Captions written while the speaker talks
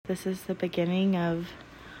This is the beginning of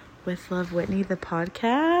With Love Whitney, the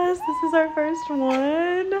podcast. This is our first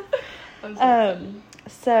one.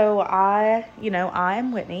 So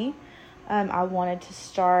I'm Whitney. I wanted to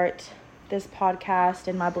start this podcast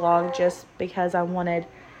and my blog just because I wanted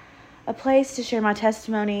a place to share my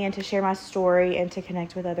testimony and to share my story and to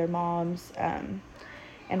connect with other moms. And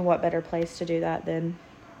what better place to do that than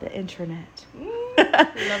the internet?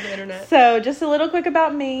 Love the internet. So just a little quick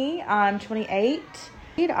about me. I'm 28.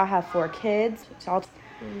 I have 4 kids.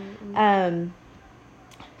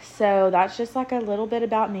 So that's just like a little bit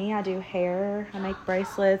about me. I do hair. I make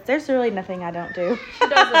bracelets. There's really nothing I don't do. She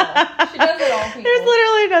does it all. She does it all, people. There's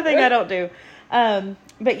literally nothing I don't do.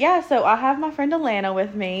 But yeah, so I have my friend Alana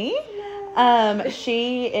with me.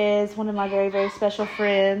 She is one of my very, very special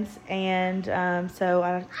friends, and so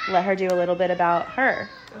I let her do a little bit about her.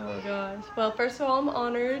 Oh gosh. Well, first of all, I'm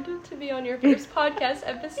honored to be on your first podcast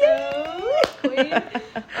episode. Queen.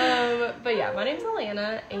 But yeah, my name's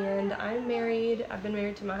Alana, and I'm married. I've been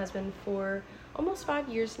married to my husband for almost 5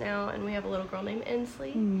 years now, and we have a little girl named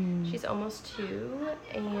Inslee. She's almost 2,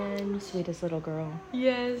 and sweetest little girl.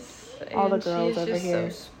 Yes. All the girls over here.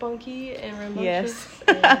 She's just so spunky and rambunctious.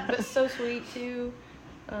 Yes. But so sweet too.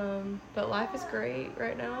 But life is great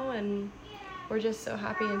right now, and we're just so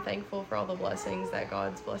happy and thankful for all the blessings that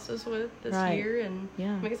God's blessed us with this year. And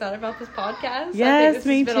I'm excited about this podcast. Yes, I think this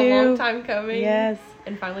me has been too. a long time coming. Yes.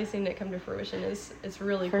 And finally seeing it come to fruition is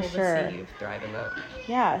really For cool sure. to see you thrive in that.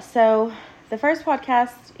 Yeah, so the first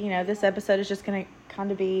podcast, this episode is just going to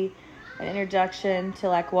kind of be an introduction to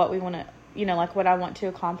like what we want to, like what I want to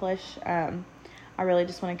accomplish. I really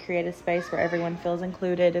just want to create a space where everyone feels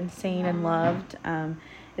included and seen and loved.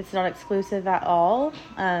 It's not exclusive at all.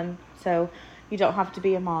 So you don't have to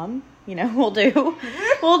be a mom. We'll do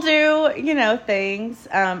things.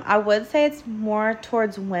 I would say it's more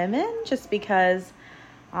towards women just because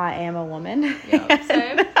I am a woman. Yeah,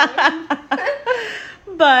 same.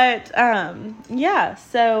 But,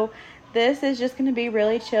 so this is just going to be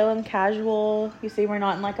really chill and casual. You see, we're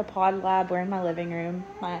not in like a pod lab. We're in my living room.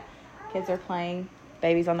 My kids are playing,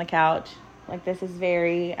 baby's on the couch. Like, this is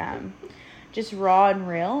very just raw and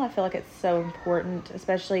real. I feel like it's so important,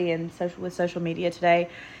 especially with social media today.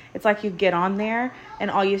 It's like you get on there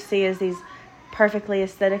and all you see is these perfectly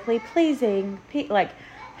aesthetically pleasing,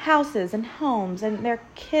 houses and homes, and their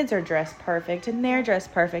kids are dressed perfect and they're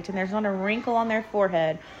dressed perfect, and there's not a wrinkle on their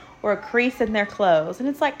forehead or a crease in their clothes, and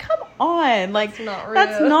it's like, come on, like,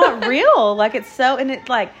 that's not real. Like, it's so, and it's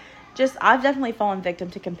like, just, I've definitely fallen victim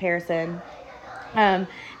to comparison, and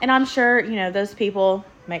I'm sure those people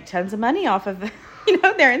make tons of money off of their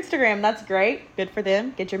Instagram. That's great, good for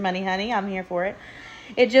them. Get your money, honey. I'm here for it.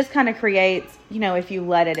 It just kind of creates, if you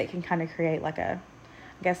let it can kind of create like a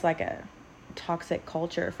toxic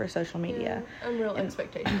culture for social media. Unreal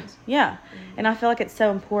expectations. Yeah. And I feel like it's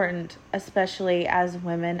so important, especially as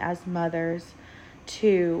women, as mothers,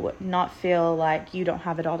 to not feel like you don't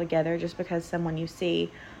have it all together just because someone you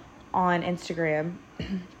see on Instagram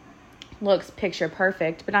looks picture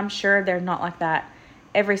perfect. But I'm sure they're not like that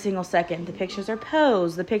every single second. The pictures are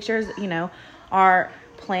posed. The pictures, are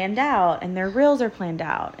planned out, and their reels are planned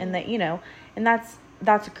out, and that, and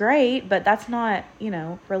that's great, but that's not,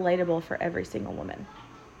 relatable for every single woman.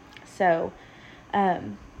 So,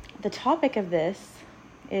 the topic of this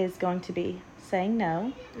is going to be saying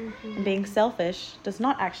no, and being selfish does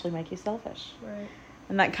not actually make you selfish. Right.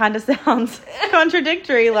 And that kind of sounds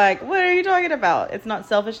contradictory, like, what are you talking about? It's not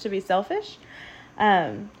selfish to be selfish.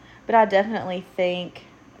 But I definitely think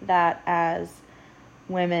that as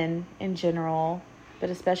women in general, but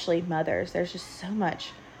especially mothers, there's just so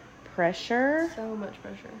much pressure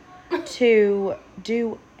to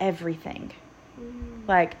do everything.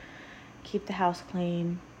 Like, keep the house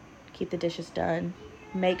clean, keep the dishes done,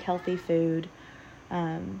 make healthy food,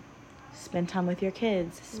 spend time with your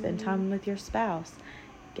kids, spend time with your spouse,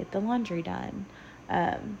 get the laundry done.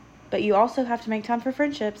 But you also have to make time for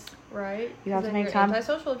friendships. Right. You have to make time.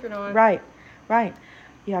 Antisocial if you're not. Right.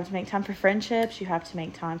 You have to make time for friendships. You have to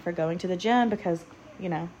make time for going to the gym because,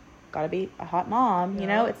 got to be a hot mom.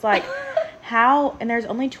 Yeah. It's like how, and there's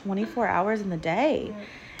only 24 hours in the day. Right.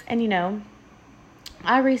 And,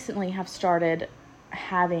 I recently have started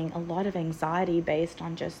having a lot of anxiety based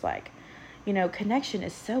on just like, connection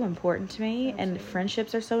is so important to me. Absolutely. And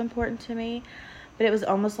friendships are so important to me. But it was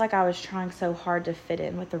almost like I was trying so hard to fit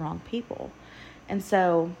in with the wrong people. And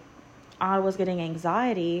so I was getting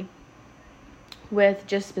anxiety with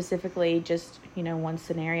just specifically one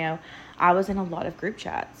scenario. I was in a lot of group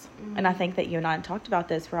chats. And I think that you and I talked about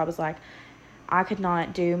this where I was like, I could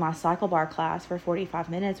not do my cycle bar class for 45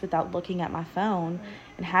 minutes without looking at my phone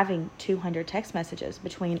and having 200 text messages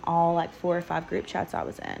between all like 4 or 5 group chats I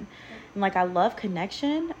was in. And like, I love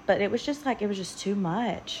connection, but it was just too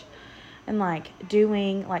much. And like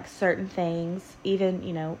doing like certain things, even,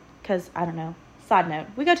 you know, cause I don't know, side note,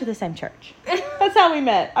 we go to the same church. That's how we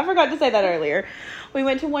met. I forgot to say that earlier. We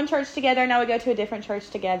went to one church together. Now we go to a different church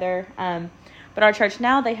together. But our church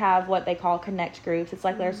now, they have what they call connect groups. It's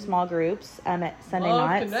like their small groups at Sunday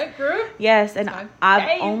nights. Connect group? Yes, and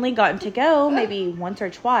I've only gotten to go maybe once or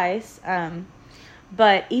twice.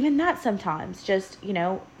 But even that sometimes, just, you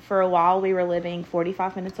know, for a while we were living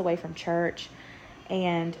 45 minutes away from church.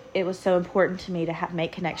 And it was so important to me to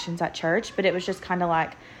make connections at church. But it was just kind of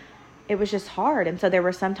like, it was just hard. And so there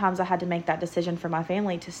were some times I had to make that decision for my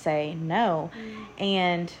family to say no.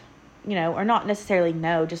 And... you know, or not necessarily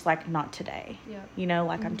no, just like not today. Yeah. You know,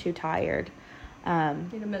 like I'm too tired.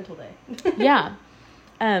 Need a mental day. Yeah.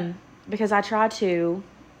 Because I try to,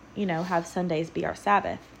 you know, have Sundays be our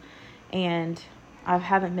Sabbath. And I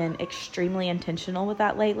haven't been extremely intentional with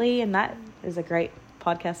that lately. And that is a great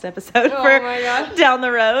podcast episode for down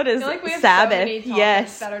the road is I feel like we have Sabbath. So many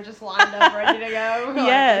topics that are just lined up, ready to go.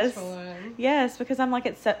 Yes. Yes, because I'm like,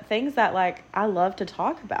 it's things that like I love to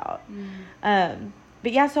talk about.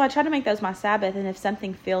 But yeah, so I try to make those my Sabbath, and if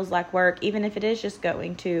something feels like work, even if it is just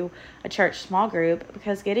going to a church small group,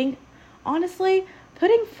 because honestly,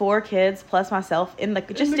 putting 4 kids plus myself in the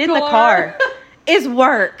car is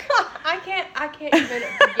work. I can't even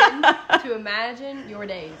begin to imagine your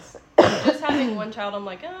days. Just having one child, I'm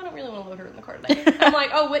like, oh, I don't really want to load her in the car today. I'm like,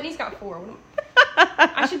 oh, Whitney's got 4.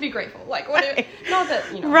 I should be grateful. Like, what? Not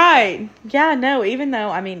that, you know. Right. Yeah, no, even though,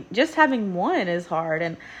 I mean, just having one is hard.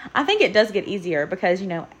 And I think it does get easier because, you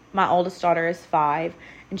know, my oldest daughter is 5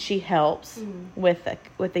 and she helps with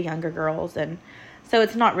the younger girls. And so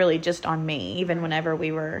it's not really just on me, even whenever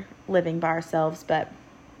we were living by ourselves. But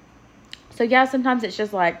so, yeah, sometimes it's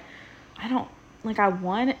just like, I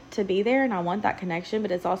want to be there and I want that connection,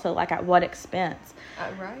 but it's also like at what expense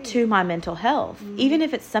to my mental health, even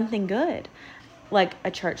if it's something good, like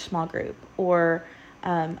a church small group or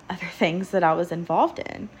other things that I was involved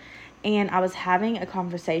in. And I was having a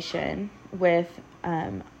conversation with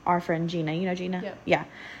our friend Gina. You know Gina? Yep. Yeah.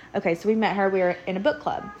 Okay, so we met her. We were in a book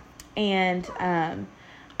club. And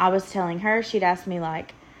I was telling her, she'd asked me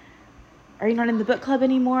like, are you not in the book club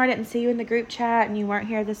anymore? I didn't see you in the group chat and you weren't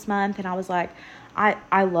here this month. And I was like,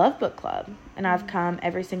 I love book club and I've come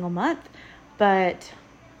every single month, but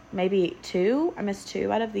maybe I missed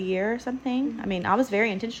 2 out of the year or something. I mean, I was very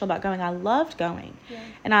intentional about going. I loved going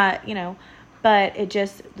and but it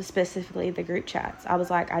just specifically the group chats. I was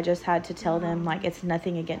like, I just had to tell them like, it's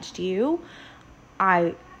nothing against you.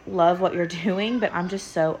 I love what you're doing, but I'm just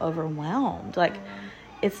so overwhelmed. Like,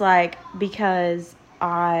 it's like, because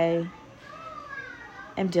I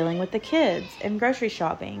am dealing with the kids and grocery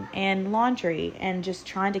shopping and laundry and just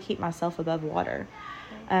trying to keep myself above water.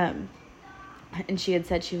 And she had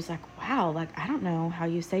said, she was like, wow, like, I don't know how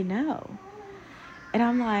you say no. And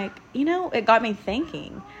I'm like, you know, it got me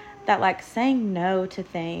thinking that like saying no to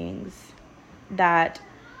things that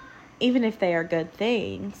even if they are good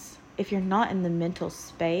things, if you're not in the mental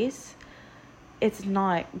space, it's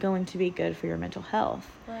not going to be good for your mental health.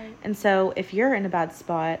 Right. And so if you're in a bad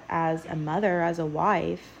spot as a mother, as a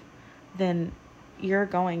wife, then you're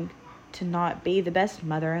going to not be the best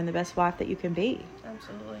mother and the best wife that you can be.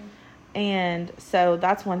 Absolutely. And so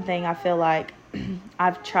that's one thing I feel like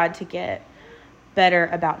I've tried to get better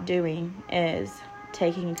about doing is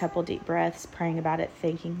taking a couple deep breaths, praying about it,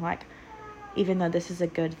 thinking like, even though this is a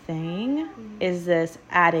good thing, is this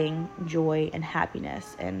adding joy and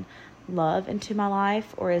happiness and love into my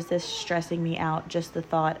life, or is this stressing me out, just the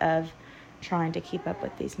thought of trying to keep up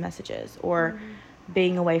with these messages, or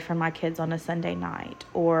being away from my kids on a Sunday night,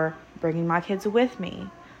 or bringing my kids with me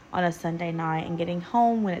on a Sunday night and getting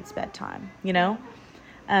home when it's bedtime, you know?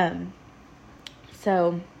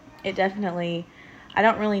 So it definitely, I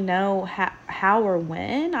don't really know how or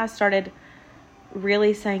when I started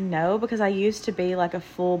really saying no, because I used to be like a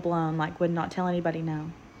full blown, like, would not tell anybody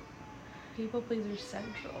no. People pleaser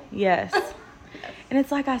central. Yes. Yes. And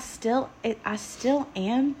it's like I still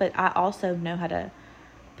am, but I also know how to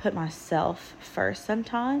put myself first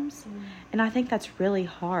sometimes. And I think that's really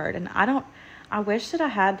hard. And I wish that I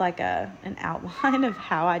had like an outline of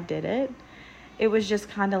how I did it. It was just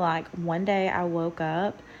kind of like one day I woke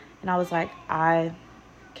up and I was like, I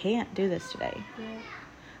can't do this today. Yeah.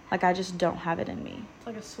 Like, I just don't have it in me. It's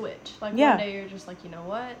like a switch. Like, one day you're just like, you know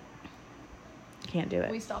what? can't do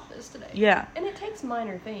it. We stopped this today. Yeah. And it takes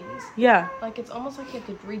minor things. Yeah. Like, it's almost like you have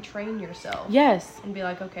to retrain yourself. Yes. And be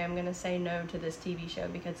like, okay, I'm going to say no to this TV show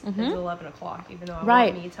because it's 11 o'clock. Even though I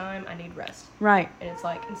Right. want me time, I need rest. Right. And it's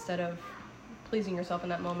like, instead of pleasing yourself in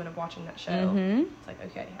that moment of watching that show, it's like,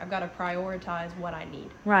 okay, I've got to prioritize what I need.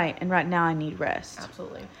 Right. And right now I need rest.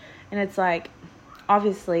 Absolutely. And it's like,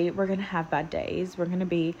 obviously, we're going to have bad days. We're going to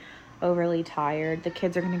be overly tired. The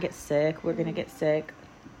kids are going to get sick. We're going to get sick.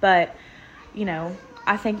 But, you know,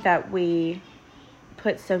 I think that we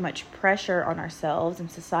put so much pressure on ourselves, and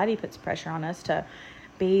society puts pressure on us to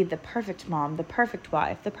be the perfect mom, the perfect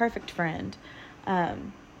wife, the perfect friend.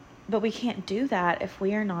 But we can't do that if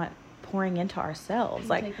we are not pouring into ourselves,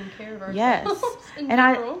 like taking care of ourselves. Yes. In And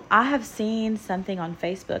general. I have seen something on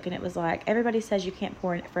Facebook, and it was like, everybody says you can't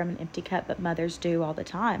pour from an empty cup, but mothers do all the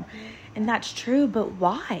time. And that's true, but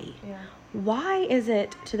why? Yeah. Why is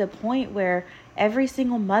it to the point where every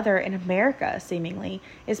single mother in America seemingly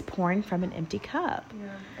is pouring from an empty cup? Yeah,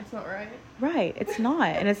 it's not right. Right, it's not.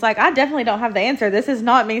 And it's like, I definitely don't have the answer. This is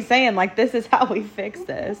not me saying, like, this is how we fix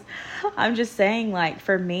this. I'm just saying, like,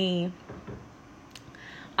 for me,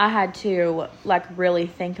 I had to, like, really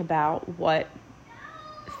think about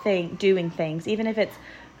doing things, even if it's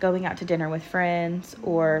going out to dinner with friends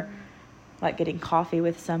or, like, getting coffee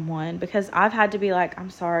with someone, because I've had to be like, I'm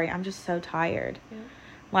sorry, I'm just so tired. Yeah.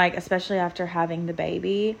 Like, especially after having the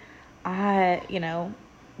baby, I, you know,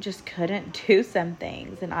 just couldn't do some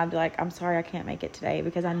things, and I'd be like, I'm sorry, I can't make it today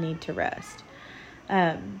because I need to rest.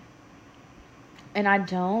 And I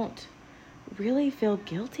don't really feel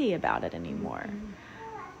guilty about it anymore.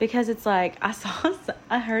 Because it's like,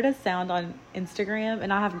 I heard a sound on Instagram,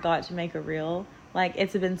 and I have got to make a reel. Like,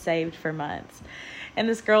 it's been saved for months. And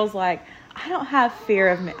this girl's like, I don't have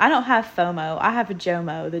FOMO. I have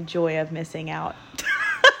JOMO, the joy of missing out.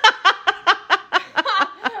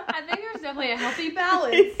 I think there's definitely a healthy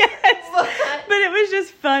balance. Yes. But it was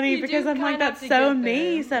just funny You because do I'm like, kinda have that's to so get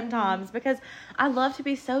me there. sometimes. Because I love to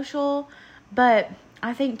be social, but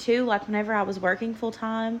I think too, like, whenever I was working full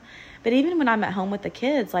time, but even when I'm at home with the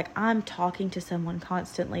kids, like, I'm talking to someone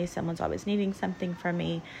constantly. Someone's always needing something from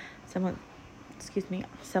me. Someone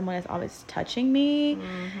is always touching me.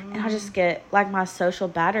 And I just get, like, my social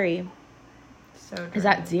battery is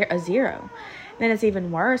at zero. Then it's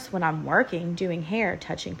even worse when I'm working, doing hair,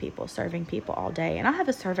 touching people, serving people all day. And I have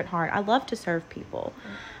a servant heart. I love to serve people.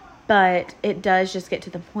 But it does just get to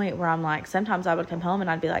the point where I'm like, sometimes I would come home and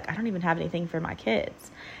I'd be like, I don't even have anything for my kids.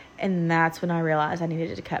 And that's when I realized I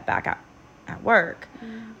needed to cut back at work.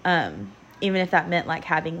 Even if that meant, like,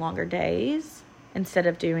 having longer days instead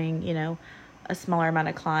of doing, you know, a smaller amount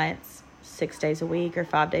of clients 6 days a week or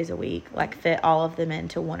 5 days a week, like, fit all of them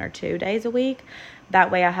into 1 or 2 days a week.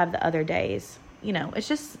 That way I have the other days, you know, it's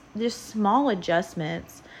just small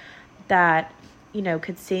adjustments that, you know,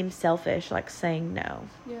 could seem selfish, like saying no.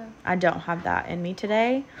 Yeah. I don't have that in me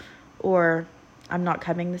today, or I'm not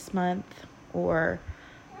coming this month, or,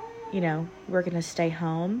 you know, we're going to stay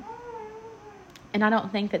home. And I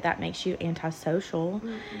don't think that makes you antisocial.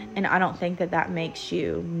 And I don't think that makes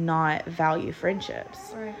you not value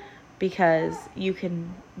friendships. Right. Because you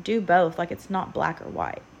can do both. Like, it's not black or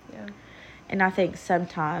white. Yeah. And I think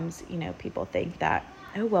sometimes, you know, people think that,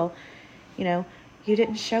 oh, well, you know, you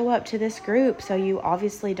didn't show up to this group, so you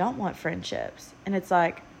obviously don't want friendships. And it's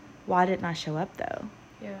like, why didn't I show up, though?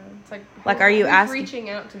 Yeah. It's like, Are you who's asking? reaching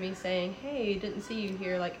out to me saying, hey, didn't see you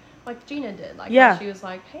here. Like Gina did. Like, Yeah. she was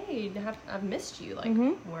like, hey, I've missed you. Like,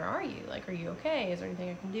 where are you? Like, are you okay? Is there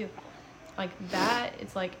anything I can do? Like, that,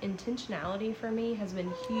 it's like, intentionality for me has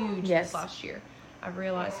been huge this last year. I've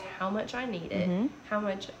realized how much I need it, how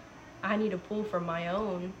much I need to pull from my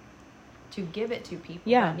own to give it to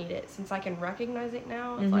people that need it. Since I can recognize it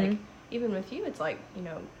now, it's like, even with you, it's like, you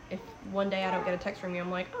know, if one day I don't get a text from you,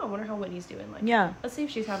 I'm like, oh, I wonder how Whitney's doing. Like, let's see if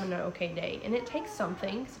she's having an okay day. And it takes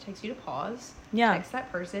something, because it takes you to pause, text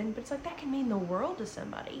that person, but it's like, that can mean the world to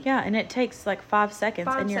somebody. Yeah, and it takes like 5 seconds,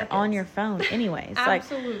 and you're on your phone anyways.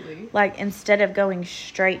 Absolutely. Like, instead of going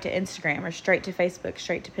straight to Instagram or straight to Facebook,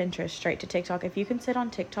 straight to Pinterest, straight to TikTok, if you can sit on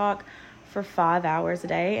TikTok for 5 hours a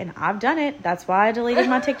day, and I've done it. That's why I deleted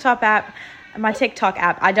my TikTok app.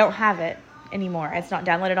 I don't have it anymore. It's not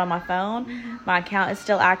downloaded on my phone. My account is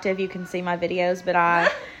still active. You can see my videos, but I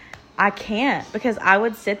can't, because I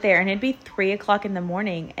would sit there and it'd be 3:00 in the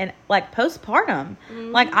morning, and like postpartum,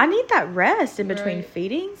 like I need that rest in between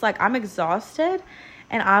feedings. Like, I'm exhausted,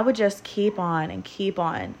 and I would just keep on and keep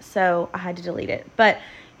on. So I had to delete it. But,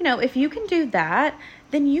 you know, if you can do that,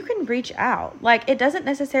 then you can reach out. Like, it doesn't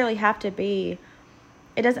have to be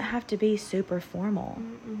super formal.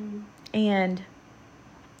 And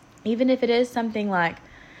even if it is something like,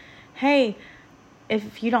 hey,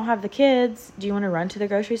 if you don't have the kids, do you want to run to the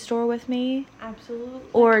grocery store with me? Absolutely.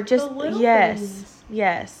 Or just, the things.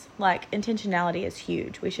 yes. Like, intentionality is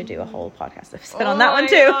huge. We should do a whole podcast episode on that one,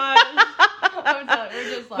 too. I'm telling you,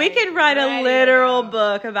 we're just like, we could write a literal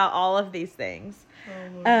book about all of these things.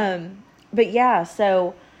 But yeah,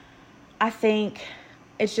 so I think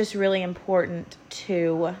it's just really important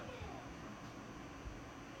to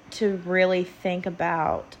really think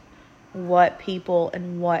about what people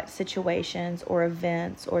and what situations or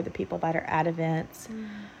events or the people that are at events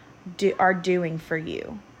are doing for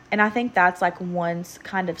you. And I think that's like one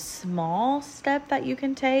kind of small step that you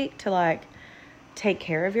can take to like take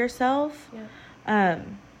care of yourself.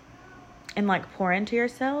 And like pour into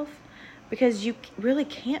yourself, because you really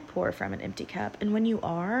can't pour from an empty cup. And when you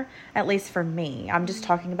are, at least for me, I'm just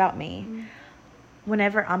talking about me.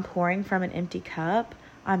 Whenever I'm pouring from an empty cup,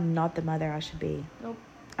 I'm not the mother I should be. Nope.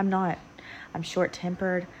 I'm not. I'm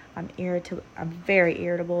short-tempered. I'm very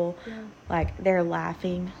irritable. Yeah. Like, they're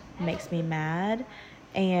laughing makes me mad.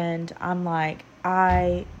 And I'm like,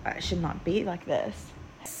 I should not be like this.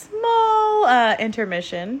 Small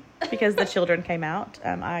intermission because the children came out.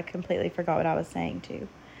 I completely forgot what I was saying too.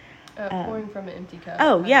 Pouring from an empty cup.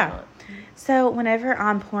 Oh, yeah. So whenever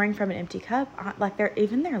I'm pouring from an empty cup, their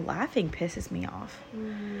laughing pisses me off.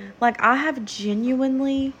 Like, I have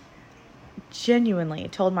genuinely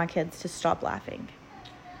told my kids to stop laughing.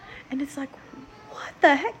 And it's like, what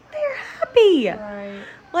the heck? They're happy. Right.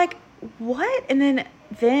 Like, what? And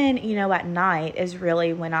then, you know, at night is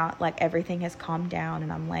really when everything has calmed down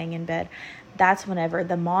and I'm laying in bed. That's whenever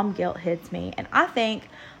the mom guilt hits me. And I think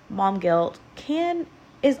mom guilt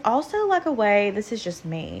is also like a way, this is just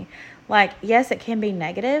me. Like, yes, it can be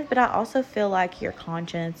negative, but I also feel like your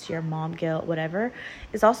conscience, your mom guilt, whatever,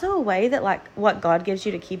 is also a way that like what God gives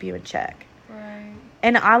you to keep you in check. Right.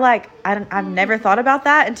 And I've never thought about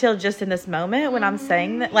that until just in this moment when I'm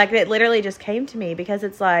saying that. Like, it literally just came to me because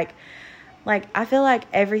it's like I feel like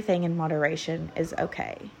everything in moderation is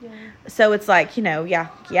okay. Yeah. So it's like, you know,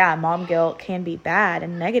 yeah, mom guilt can be bad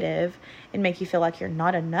and negative and make you feel like you're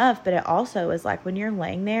not enough. But it also is like when you're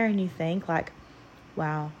laying there and you think like,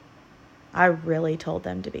 wow, I really told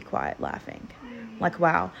them to be quiet laughing. Like,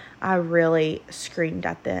 wow, I really screamed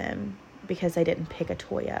at them because they didn't pick a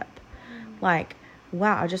toy up. Like,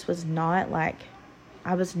 wow, I was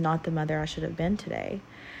not the mother I should have been today.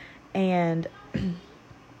 And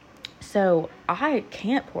so I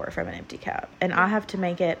can't pour from an empty cup, and I have to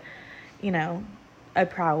make it, you know, a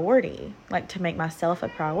priority, like to make myself a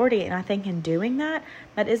priority. And I think in doing that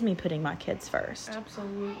is me putting my kids first.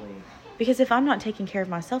 Absolutely. Because if I'm not taking care of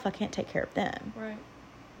myself, I can't take care of them. Right.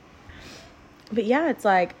 But yeah, it's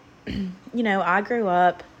like, you know, I grew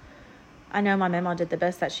up, I know my mama did the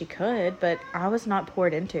best that she could, but I was not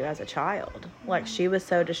poured into as a child. Like, she was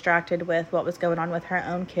so distracted with what was going on with her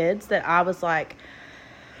own kids that I was like,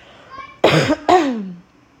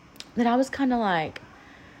 that I was kind of like,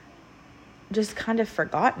 just kind of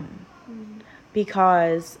forgotten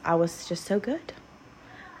because I was just so good.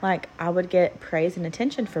 Like, I would get praise and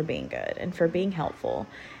attention for being good and for being helpful.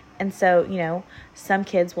 And so, you know, some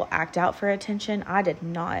kids will act out for attention. I did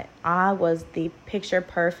not. I was the picture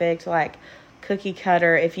perfect, like, cookie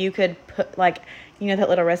cutter. If you could put, like, you know, that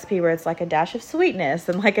little recipe where it's like a dash of sweetness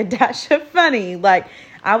and like a dash of funny. Like,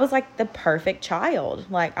 I was like the perfect child.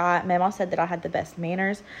 Like, Mama said that I had the best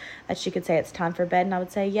manners, that she could say it's time for bed and I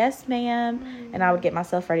would say, yes, ma'am. And I would get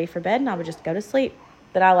myself ready for bed and I would just go to sleep.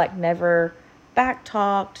 But I like never back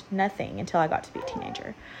talked, nothing until I got to be a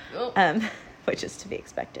teenager. Which is to be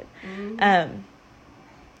expected. But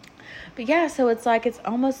yeah, so it's like, it's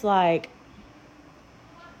almost like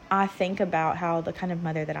I think about how the kind of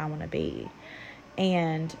mother that I want to be.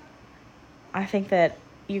 And I think that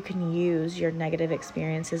you can use your negative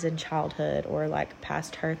experiences in childhood or like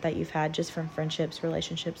past hurt that you've had just from friendships,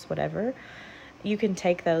 relationships, whatever. You can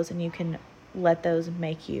take those and you can let those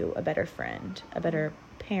make you a better friend, a better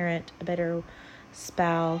parent, a better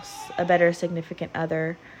spouse, a better significant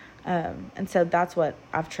other. And so that's what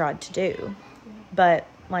I've tried to do. But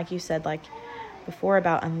like you said, like before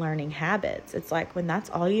about unlearning habits, it's like when that's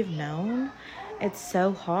all you've known, it's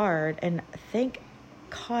so hard. And thank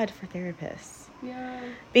God for therapists. Yeah.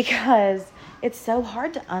 Because it's so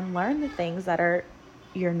hard to unlearn the things that are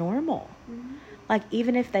your normal. Like,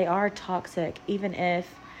 even if they are toxic, even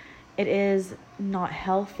if it is not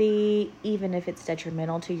healthy, even if it's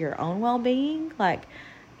detrimental to your own well-being, like,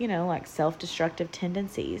 you know, like self-destructive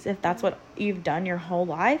tendencies. If that's what you've done your whole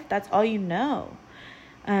life, that's all you know.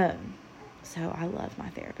 So I love my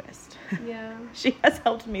therapist. Yeah. She has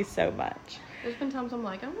helped me so much. There's been times I'm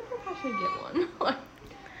like, I wonder if I should get one. Like,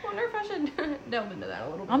 wonder if I should delve into that a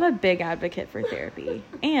little bit. I'm a big advocate for therapy.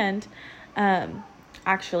 And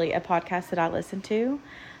actually, a podcast that I listen to,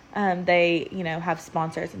 they, have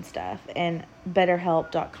sponsors and stuff. And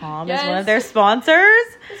BetterHelp.com is one of their sponsors.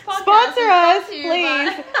 Sponsor us,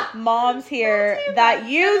 please. Moms here that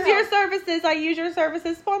use your services. I use your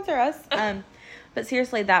services. Sponsor us. But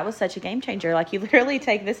seriously, that was such a game changer. Like, you literally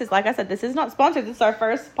take, this is, like I said, this is not sponsored. This is our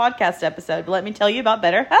first podcast episode. But let me tell you about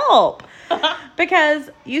BetterHelp. Because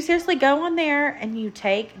you seriously go on there and you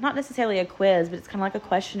take, not necessarily a quiz, but it's kind of like a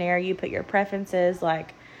questionnaire. You put your preferences.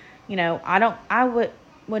 Like, I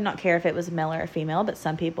would not care if it was male or female, but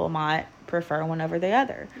some people might prefer one over the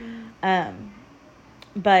other.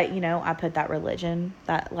 But, I put that religion,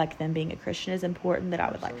 that like them being a Christian is important, that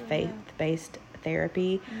I would like faith-based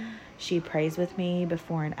therapy. She prays with me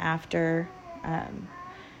before and after.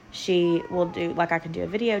 She will do, like, I can do a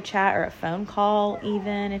video chat or a phone call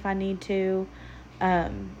even if I need to.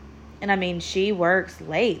 And I mean, she works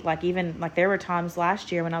late. Like, even, like, there were times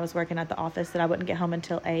last year when I was working at the office that I wouldn't get home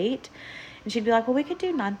until 8. And she'd be like, well, we could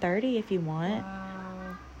do 9:30 if you want.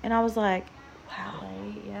 Wow. And I was like, wow.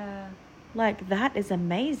 Late, yeah. Like, that is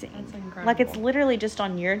amazing. That's incredible. Like, it's literally just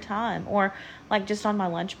on your time. Or, like, just on my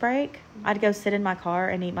lunch break, I'd go sit in my car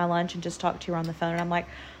and eat my lunch and just talk to her on the phone. And I'm like,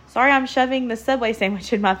 sorry, I'm shoving the Subway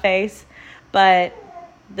sandwich in my face, but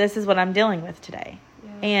this is what I'm dealing with today.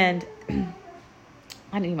 Yeah. And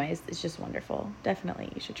anyways, it's just wonderful.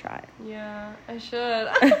 Definitely, you should try it. Yeah, I should.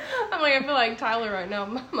 I feel like Tyler right now.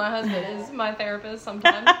 My husband is my therapist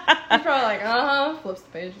sometimes. He's probably like, flips the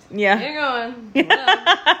page. Yeah. Get going.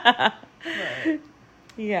 But,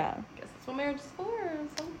 yeah. I guess that's what marriage is for. I'm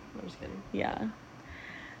just kidding. Yeah.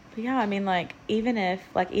 But yeah, I mean, like,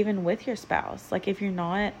 even with your spouse, like, if you're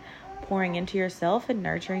not pouring into yourself and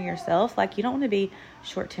nurturing yourself, like, you don't want to be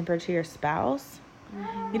short-tempered to your spouse.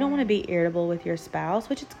 Mm-hmm. You don't want to be irritable with your spouse,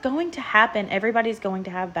 which it's going to happen. Everybody's going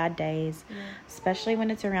to have bad days, especially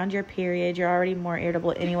when it's around your period. You're already more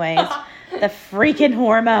irritable anyways. The freaking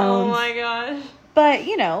hormones. Oh my gosh. But,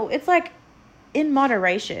 it's like, in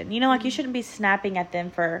moderation, like, you shouldn't be snapping at them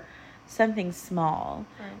for something small,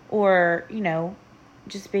 right. Or,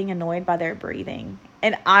 just being annoyed by their breathing.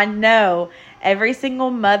 And I know every single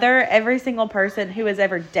mother, every single person who has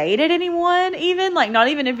ever dated anyone, even, like, not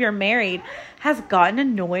even if you're married, has gotten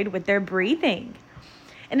annoyed with their breathing.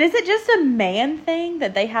 And is it just a man thing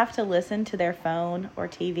that they have to listen to their phone or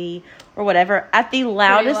TV or whatever at the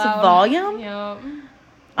loudest volume? Yep.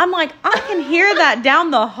 I'm like, I can hear that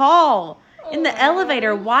down the hall. In the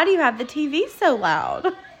elevator, why do you have the TV so loud?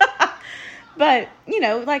 But,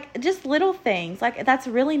 like, just little things. Like, that's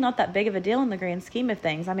really not that big of a deal in the grand scheme of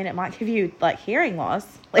things. I mean, it might give you, like, hearing loss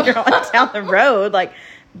later on down the road. Like,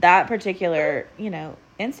 that particular,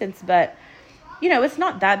 instance. But, it's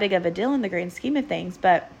not that big of a deal in the grand scheme of things.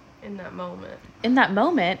 But in that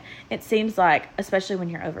moment, it seems like, especially when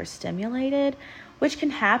you're overstimulated, which can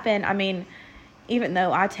happen. I mean, even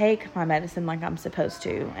though I take my medicine like I'm supposed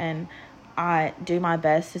to, and I do my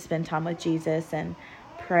best to spend time with Jesus and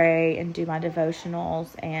pray and do my devotionals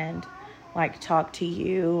and, like, talk to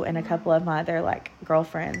you and a couple of my other, like,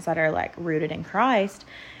 girlfriends that are, like, rooted in Christ,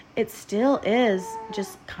 it still is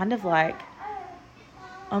just kind of like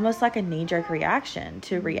almost like a knee-jerk reaction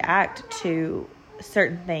to react to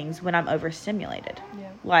certain things when I'm overstimulated.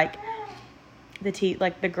 Yeah. Like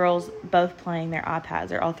the girls both playing their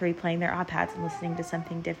iPads, or all three playing their iPads and listening to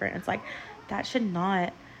something different. It's like, that should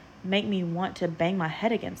not make me want to bang my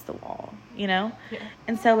head against the wall, Yeah.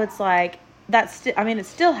 And so it's like, it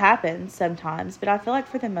still happens sometimes, but I feel like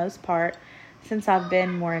for the most part, since I've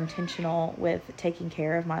been more intentional with taking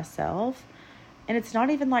care of myself, and it's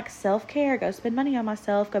not even like self-care, go spend money on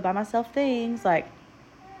myself, go buy myself things, like,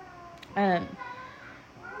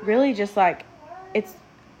 really just like, it's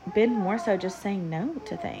been more so just saying no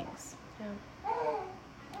to things. Yeah.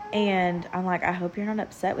 And I'm like, I hope you're not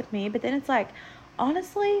upset with me, but then it's like,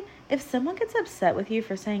 honestly, if someone gets upset with you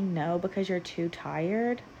for saying no because you're too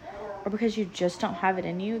tired or because you just don't have it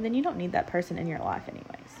in you, then you don't need that person in your life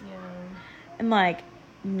anyways. Yeah. And, like,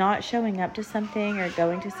 not showing up to something or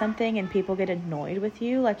going to something and people get annoyed with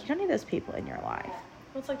you, like, you don't need those people in your life.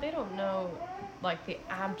 Well, it's like they don't know, like, the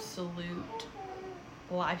absolute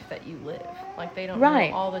life that you live. Like, they don't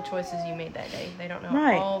know all the choices you made that day. They don't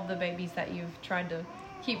know all the babies that you've tried to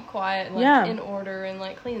keep quiet and, like, in order and,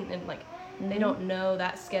 like, clean and, like, they don't know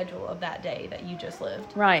that schedule of that day that you just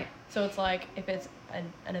lived. Right. So it's like, if it's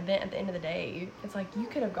an event at the end of the day, it's like, you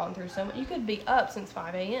could have gone through so much. You could be up since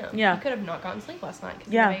 5 a.m. Yeah. You could have not gotten sleep last night because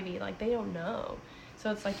of the baby. Like, they don't know.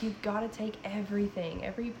 So it's like, you've got to take everything,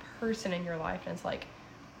 every person in your life, and it's like,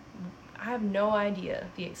 I have no idea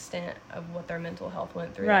the extent of what their mental health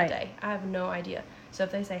went through Right. that day. I have no idea. So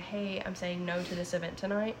if they say, hey, I'm saying no to this event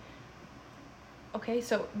tonight, okay,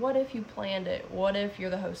 so what if you planned it? What if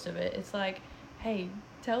you're the host of it? It's like, hey,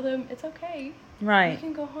 tell them it's okay. Right. You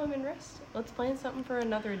can go home and rest. Let's plan something for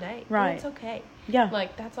another day. Right. And it's okay. Yeah.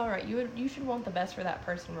 Like, that's all right. You should want the best for that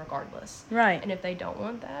person regardless. Right. And if they don't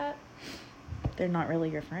want that, they're not really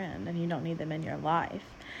your friend, and you don't need them in your life.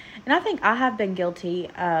 And I think I have been guilty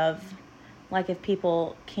of, like, if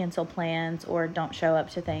people cancel plans or don't show up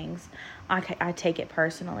to things, I take it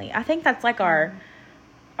personally. I think that's like our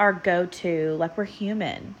go-to. Like, we're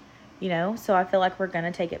human, you know? So I feel like we're going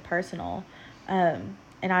to take it personal.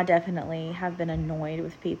 And I definitely have been annoyed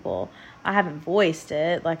with people. I haven't voiced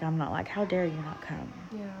it. Like, I'm not like, how dare you not come?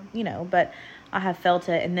 yeah. You know, but I have felt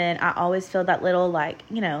it. And then I always feel that little, like,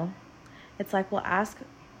 you know, it's like, well, ask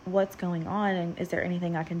what's going on and is there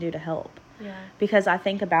anything I can do to help? Yeah. Because I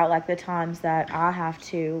think about, like, the times that I have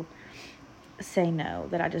to say no,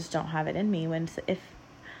 that I just don't have it in me. If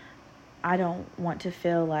I don't want to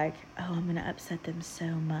feel like, oh, I'm going to upset them so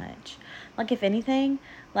much. Like, if anything,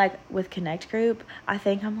 like with Connect Group, I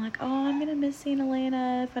think I'm like, oh, I'm going to miss seeing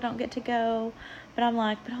Alana if I don't get to go. But I'm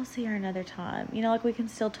like, but I'll see her another time. You know, like, we can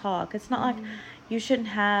still talk. It's not like you shouldn't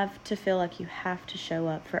have to feel like you have to show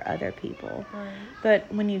up for other people. Right.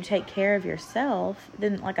 But when you take care of yourself,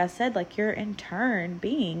 then, like I said, like, you're in turn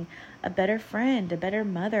being a better friend, a better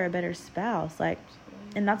mother, a better spouse. Like,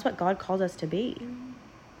 and that's what God calls us to be.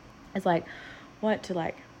 It's like, what? To,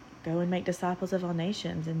 like, go and make disciples of all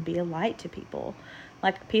nations and be a light to people.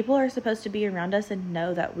 Like, people are supposed to be around us and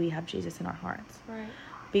know that we have Jesus in our hearts.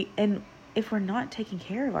 Right. And if we're not taking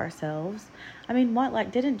care of ourselves, I mean, what?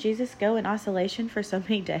 Like, didn't Jesus go in isolation for so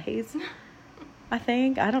many days? I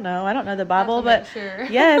think. I don't know. I don't know the Bible, but sure.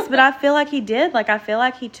 Yes, but I feel like he did. Like, I feel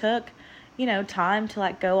like he took, you know, time to,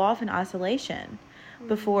 like, go off in isolation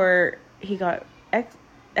before he got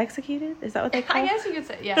executed. Is that what they call it? I guess you could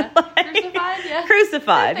say, yeah. Like, crucified, yeah.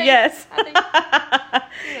 Crucified, yes. I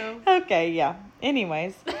think, you know. Okay, yeah.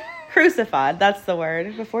 Anyways, crucified. That's the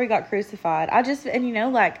word. Before he got crucified. And you know,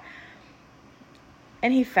 like,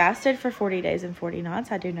 and he fasted for 40 days and 40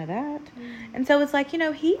 nights. I do know that. And so it's like, you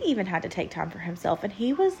know, he even had to take time for himself. And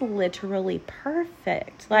he was literally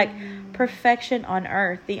perfect. Like, perfection on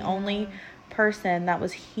earth. The only person that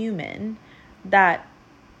was human that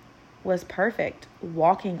was perfect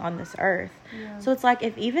walking on this earth. Yeah. So it's like,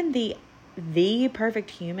 if even the perfect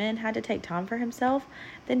human had to take time for himself,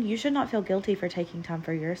 then you should not feel guilty for taking time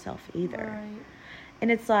for yourself either. Right. And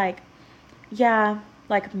it's like, yeah,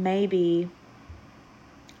 like, maybe,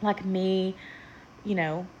 like, me, you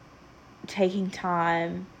know, taking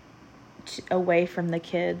time away from the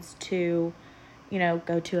kids to, you know,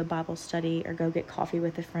 go to a Bible study or go get coffee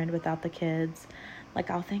with a friend without the kids. Like,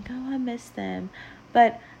 I'll think, oh, I miss them.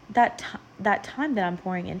 But that time that I'm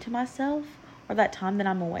pouring into myself, or that time that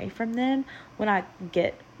I'm away from them, when I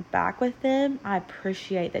get back with them, I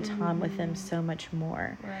appreciate the time with them so much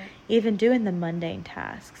more. Right. Even doing the mundane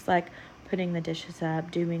tasks, like putting the dishes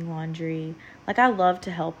up, doing laundry. Like, I love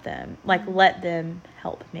to help them. Like, let them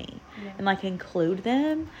help me. Yeah. And, like, include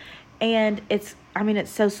them. And it's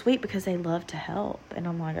so sweet because they love to help. And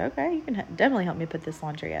I'm like, okay, you can definitely help me put this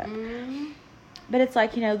laundry up. Mm-hmm. But it's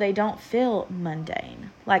like, you know, they don't feel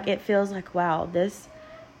mundane. Like, it feels like, wow, this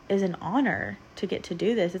is an honor to get to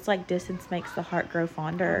do this. It's like distance makes the heart grow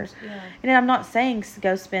fonder. Yeah. And I'm not saying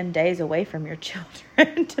go spend days away from your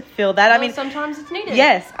children to feel that. Well, I mean, sometimes it's needed.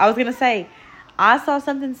 Yes, I was going to say, I saw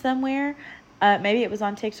something somewhere, maybe it was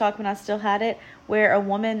on TikTok when I still had it, where a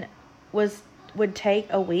woman would take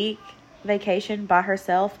a week vacation by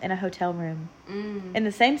herself in a hotel room in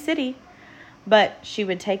the same city. But she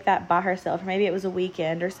would take that by herself. Maybe it was a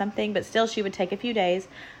weekend or something. But still, she would take a few days,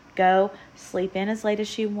 go sleep in as late as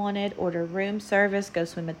she wanted, order room service, go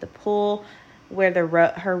swim at the pool, wear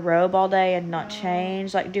her robe all day and not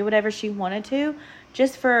change. Like, do whatever she wanted to,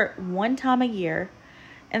 just for one time a year.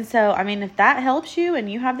 And so, I mean, if that helps you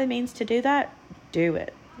and you have the means to do that, do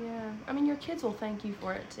it. Yeah. I mean, your kids will thank you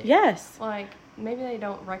for it, too. Yes. Like, maybe they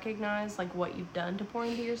don't recognize, like, what you've done to pour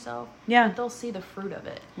into yourself. Yeah. But they'll see the fruit of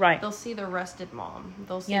it. Right. They'll see the rested mom.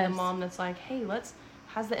 They'll see Yes. the mom that's like, hey,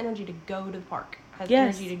 has the energy to go to the park. Has the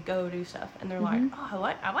Yes. energy to go do stuff. And they're like, oh,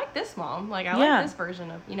 I like this mom. Like, I Yeah. like this version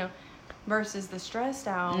of, you know, versus the stressed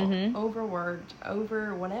out, overworked,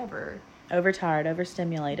 over whatever. Overtired,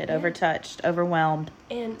 overstimulated, overtouched, overwhelmed.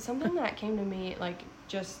 And something that came to me, like,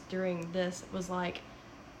 just during this was, like,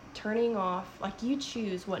 turning off, like, you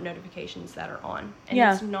choose what notifications that are on. And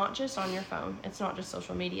it's not just on your phone. It's not just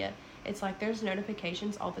social media. It's like there's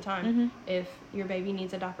notifications all the time. Mm-hmm. If your baby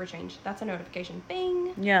needs a diaper change, that's a notification.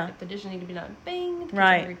 Bing. Yeah. If the dishes need to be done, bing. The kids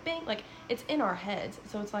Right. are hungry, bing. Like, it's in our heads.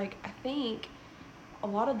 So it's like, I think a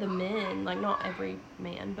lot of the men, like, not every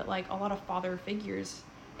man, but like a lot of father figures,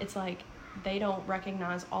 it's like they don't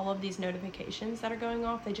recognize all of these notifications that are going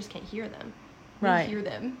off. They just can't hear them. We Right. hear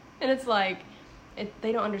them. And it's like,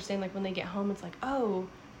 they don't understand, like, when they get home, it's like, oh,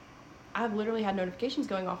 I've literally had notifications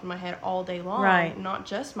going off in my head all day long. Right. Not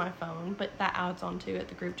just my phone, but that adds on to it,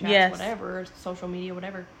 the group chats, Yes. whatever, social media,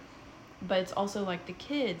 whatever. But it's also like the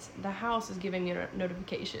kids, the house is giving me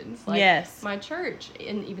notifications. Like, yes. my church,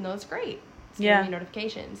 and even though it's great, it's Yeah. giving me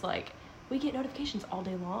notifications. Like, we get notifications all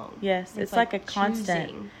day long. Yes. It's like a constant.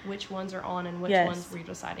 Choosing which ones are on and which Yes. ones we're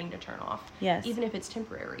deciding to turn off. Yes. Even if it's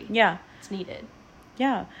temporary. Yeah. It's needed.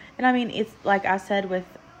 Yeah. And I mean, it's like I said with,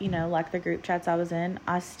 like the group chats I was in,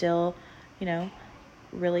 I still,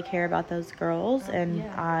 really care about those girls, and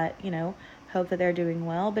yeah. I, hope that they're doing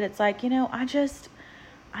well. But it's like,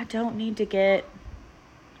 I don't need to get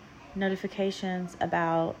notifications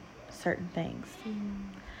about certain things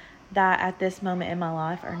that at this moment in my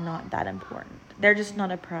life are not that important. They're just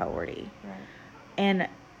not a priority. Right. And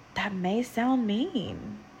that may sound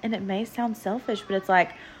mean and it may sound selfish, but it's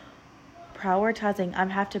like prioritizing. I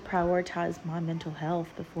have to prioritize my mental health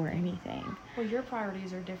before anything. Well, your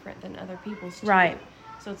priorities are different than other people's too. Right.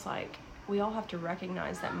 So it's like, we all have to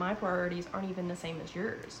recognize that my priorities aren't even the same as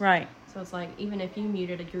yours. Right. So it's like, even if you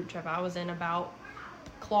muted a group chat I was in about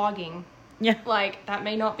clogging, Yeah. like, that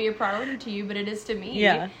may not be a priority to you, but it is to me.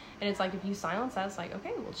 Yeah. And it's like, if you silence that, it's like,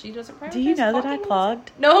 okay, well, she doesn't prioritize. Do you know that I clogging.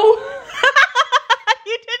 clogged? No.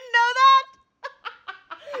 You didn't know that?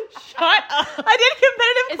 Shut up. I did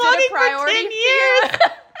competitive Is clogging it a priority for 10 to years. you?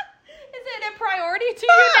 Is it a priority to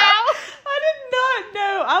you now? I did not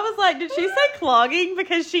know. I was like, did she say clogging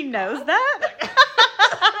because she knows that? There's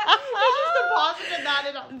just a positive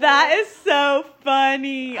that. That is so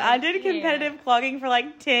funny. I did can't. competitive clogging for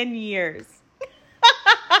like 10 years.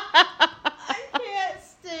 I can't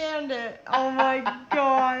stand it. Oh my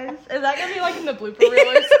gosh. Is that gonna be like in the blooper reel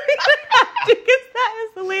or something? Because that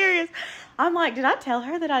is hilarious. I'm like, did I tell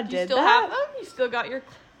her that I did You still that? have them? You still got your...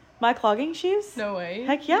 My clogging shoes? No way.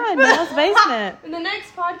 Heck yeah, in Mel's basement. In the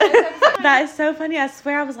next podcast episode. That is so funny. I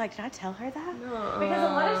swear I was like, did I tell her that? No. Because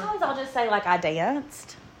a lot of times I'll just say like I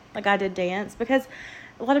danced. Like I did dance. Because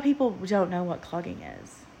a lot of people don't know what clogging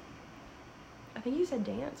is. I think you said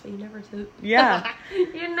dance, but you never said... Yeah.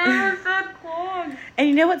 You never said clog. And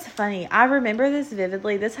you know what's funny? I remember this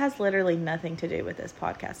vividly. This has literally nothing to do with this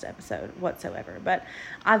podcast episode whatsoever. But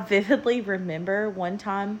I vividly remember one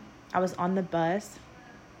time I was on the bus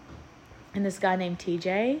and this guy named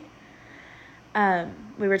TJ,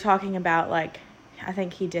 we were talking about like, I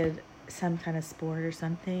think he did some kind of sport or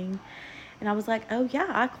something. And I was like, oh yeah,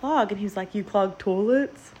 I clog. And he was like, you clog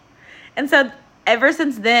toilets? And so ever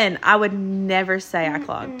since then, I would never say I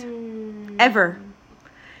clogged. Ever.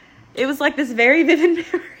 It was like this very vivid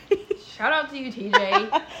memory. Shout out to you,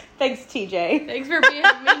 TJ. Thanks, TJ. Thanks for being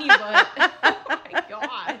a mini butt. Oh my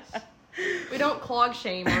gosh. We don't clog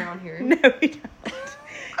shame around here. No, we don't.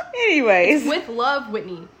 Anyways. It's with love,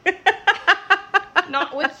 Whitney.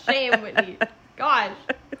 Not with shame, Whitney. Gosh.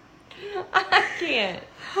 I can't.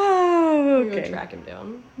 Oh, We're going to okay. track him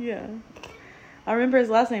down. Yeah. I remember his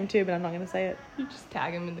last name too, but I'm not going to say it. You just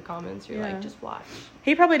tag him in the comments. You're Yeah. like, just watch.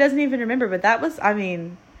 He probably doesn't even remember, but that was, I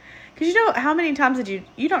mean, because you know how many times did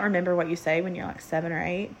you don't remember what you say when you're like 7 or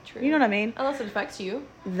 8? True. You know what I mean? Unless it affects you.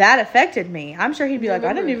 That affected me. I'm sure he'd be like,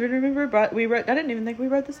 I didn't Remember. even remember, but I didn't even think we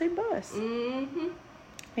rode the same bus. Mm-hmm.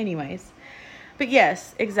 Anyways. But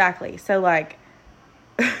yes, exactly. So like,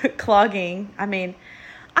 clogging, I mean,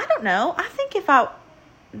 I don't know. I think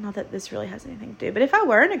not that this really has anything to do, but if I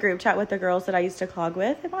were in a group chat with the girls that I used to clog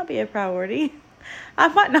with, it might be a priority. I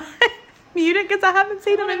might not mute it because I haven't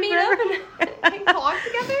seen them in meet forever. up and clog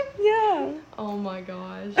together? Yeah. Oh my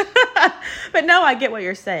gosh. But no, I get what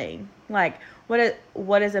you're saying. Like,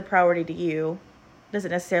 what is a priority to you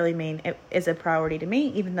doesn't necessarily mean it is a priority to me,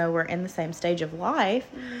 even though we're in the same stage of life.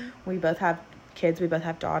 Mm-hmm. We both have kids. We both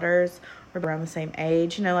have daughters. We're around the same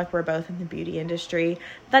age. Like we're both in the beauty industry.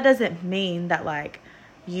 That doesn't mean that like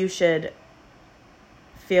you should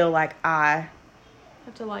feel like I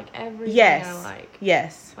have to like everything yes. I like.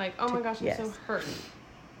 Yes. Like, oh my gosh, I'm yes. so hurt.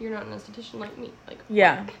 You're not an esthetician like me. Like,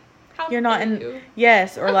 yeah. How you're not in you?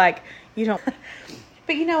 Yes, or like you don't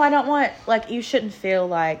but I don't want like you shouldn't feel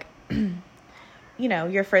like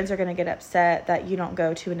your friends are going to get upset that you don't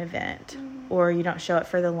go to an event or you don't show up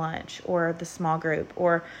for the lunch or the small group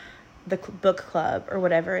or the book club or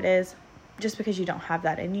whatever it is just because you don't have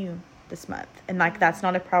that in you this month. And like that's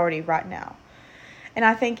not a priority right now. And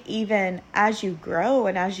I think even as you grow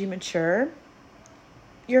and as you mature,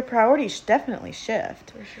 your priorities definitely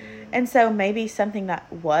shift. For sure. And so maybe something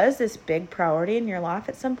that was this big priority in your life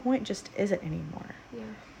at some point just isn't anymore. Yeah.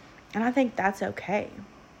 And I think that's okay.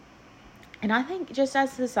 And I think just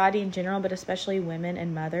as a society in general, but especially women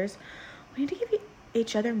and mothers, we need to give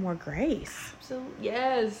each other more grace. Absolutely.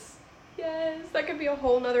 Yes. Yes. That could be a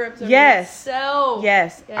whole nother episode. Yes.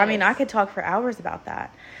 Yes. I mean, I could talk for hours about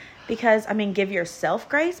that. Because, I mean, give yourself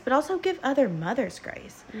grace, but also give other mothers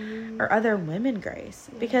grace. Mm-hmm. Or other women grace.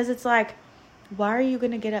 Yeah. Because it's like, why are you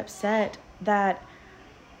going to get upset that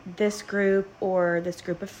this group or this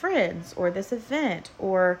group of friends or this event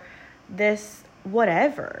or this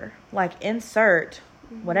whatever, like insert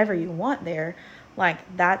whatever you want there, like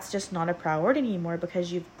that's just not a priority anymore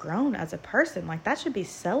because you've grown as a person. Like that should be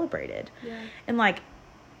celebrated. Yeah. And like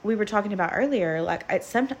we were talking about earlier, like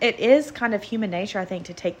it is kind of human nature, I think,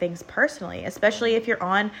 to take things personally, especially if you're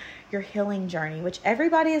on your healing journey, which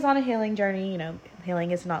everybody is on a healing journey. You know, healing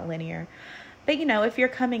is not linear. But, you know, if you're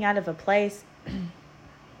coming out of a place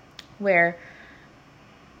where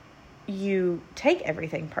you take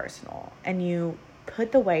everything personal and you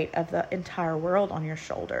put the weight of the entire world on your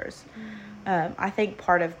shoulders, I think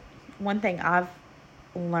one thing I've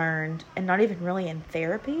learned, and not even really in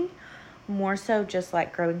therapy, more so just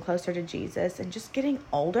like growing closer to Jesus and just getting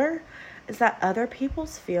older, is that other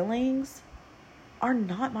people's feelings are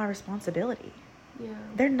not my responsibility. Yeah.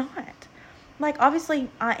 They're not. Like, obviously,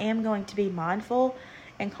 I am going to be mindful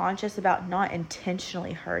and conscious about not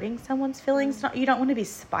intentionally hurting someone's feelings. You don't want to be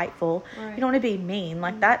spiteful. Right. You don't want to be mean.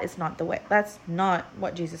 Like, that is not the way. That's not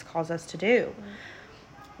what Jesus calls us to do. Right.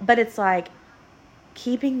 But it's like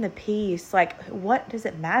keeping the peace. Like, what does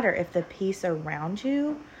it matter if the peace around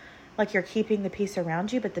you, like you're keeping the peace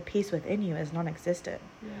around you, but the peace within you is non-existent.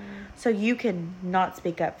 Yeah. So you can not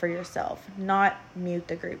speak up for yourself, not mute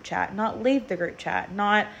the group chat, not leave the group chat,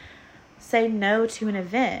 not say no to an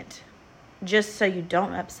event just so you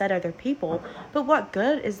don't upset other people. But what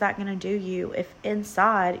good is that going to do you if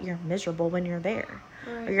inside you're miserable when you're there?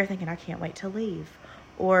 Right. Or you're thinking, I can't wait to leave.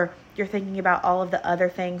 Or you're thinking about all of the other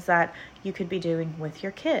things that you could be doing with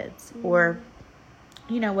your kids. Or,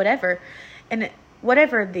 you know, whatever. And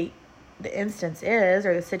whatever the instance is,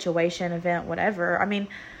 or the situation, event, whatever, I mean,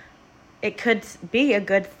 it could be a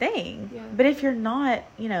good thing. Yeah. But if you're not,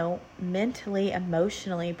 you know, mentally,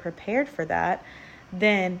 emotionally prepared for that,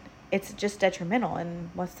 then it's just detrimental.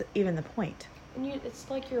 And what's even the point? And it's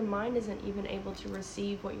like your mind isn't even able to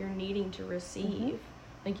receive what you're needing to receive. Mm-hmm.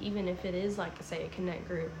 Like, even if it is, like, say, a connect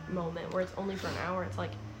group moment where it's only for an hour, it's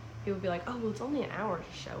like, people be like, oh, well, it's only an hour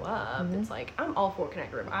to show up. Mm-hmm. It's like, I'm all for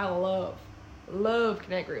connect group. I love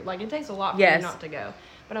connect group. Like, it takes a lot for me not to go.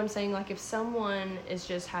 But I'm saying, like, if someone is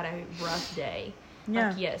just had a rough day,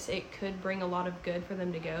 like, yes, it could bring a lot of good for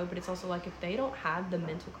them to go, but it's also like if they don't have the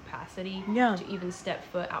mental capacity to even step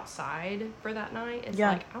foot outside for that night, it's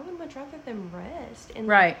like, I would much rather them rest. And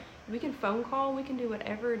like, we can phone call, we can do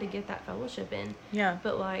whatever to get that fellowship in. Yeah.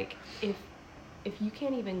 But like, if you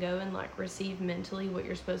can't even go and like receive mentally what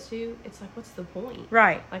you're supposed to, it's like, what's the point?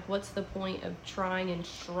 Right. Like, what's the point of trying and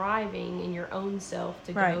striving in your own self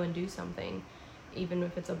to go and do something, even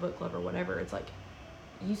if it's a book club or whatever? It's like,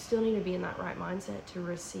 you still need to be in that right mindset to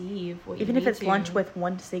receive what you need to. Even if it's lunch with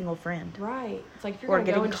one single friend. Right. It's like, if you're going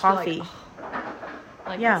to go and coffee. Just be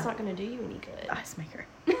like, that's not going to do you any good. Ice maker.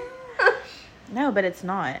 No, but it's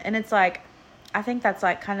not. And it's like, I think that's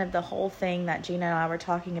like kind of the whole thing that Gina and I were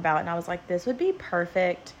talking about. And I was like, this would be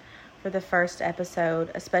perfect for the first episode,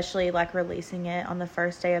 especially like releasing it on the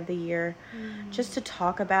first day of the year, just to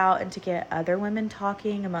talk about and to get other women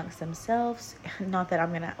talking amongst themselves. Not that I'm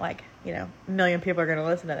going to like, you know, a million people are going to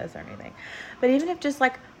listen to this or anything, but even if just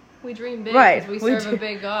like, we dream big because we serve a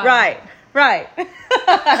big God. Right.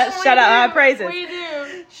 Shout out high praises. We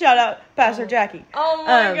do. Shout out Pastor Jackie. Oh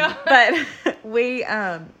my God. But we,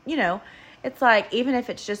 you know, it's like, even if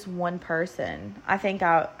it's just one person, I think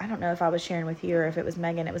I don't know if I was sharing with you or if it was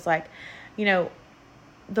Megan, it was like, you know,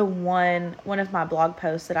 the one of my blog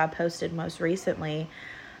posts that I posted most recently,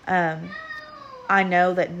 I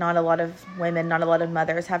know that not a lot of women, not a lot of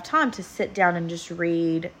mothers have time to sit down and just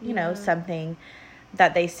read, you know, something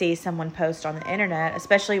that they see someone post on the internet,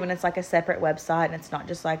 especially when it's like a separate website and it's not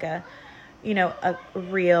just like a, you know, a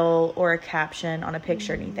reel or a caption on a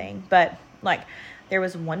picture or anything. But like, there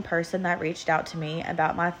was one person that reached out to me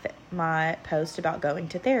about my post about going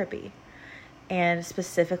to therapy, and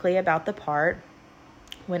specifically about the part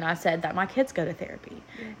when I said that my kids go to therapy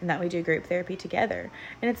and that we do group therapy together.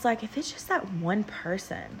 And it's like, if it's just that one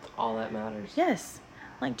person, all that matters. Yes.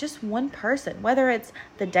 like just one person, whether it's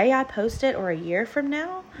the day I post it or a year from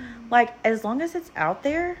now, like as long as it's out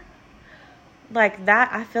there, like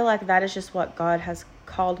that, I feel like that is just what God has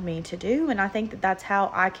called me to do. And I think that that's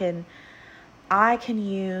how I can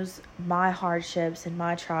use my hardships and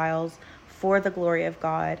my trials for the glory of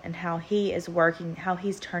God, and how He is working, how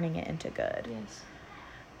He's turning it into good. Yes.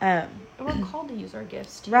 And we're called to use our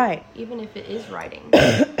gifts too. Right. Even if it is writing,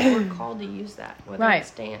 we're called to use that. Whether Right. it's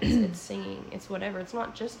dance, it's singing, it's whatever. It's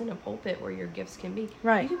not just in a pulpit where your gifts can be.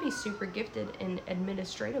 Right. You can be super gifted in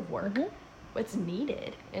administrative work. What's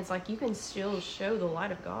needed. It's like you can still show the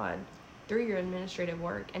light of God through your administrative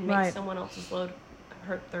work and make Right. someone else's load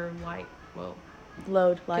hurt their light. Well,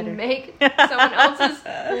 load lighter. can make someone else's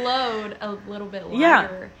load a little bit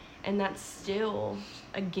lighter. Yeah. And that's still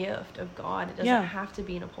a gift of God. It doesn't Yeah. have to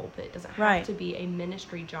be in a pulpit. It doesn't have Right. to be a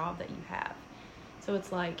ministry job that you have. So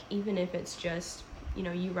it's like, even if it's just,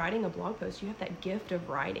 you writing a blog post, you have that gift of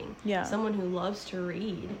writing. Yeah. Someone who loves to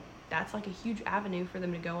read, that's like a huge avenue for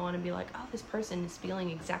them to go on and be like, oh, this person is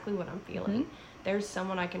feeling exactly what I'm feeling. There's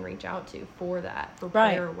someone I can reach out to for that, for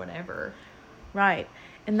prayer or whatever. Right.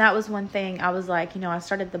 And that was one thing I was like, I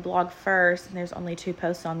started the blog first, and there's only 2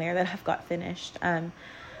 posts on there that I've got finished.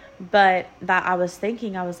 But that I was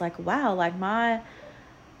thinking, I was like, wow, like my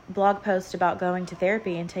blog post about going to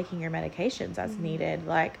therapy and taking your medications as needed.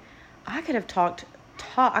 Like I could have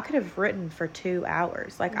I could have written for 2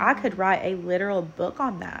 hours. Like I could write a literal book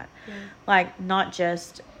on that. Yeah. Like not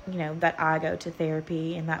just, that I go to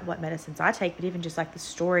therapy and that what medicines I take, but even just like the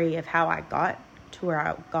story of how I got to where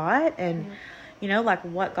I got, and, like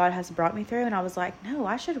what God has brought me through. And I was like, no,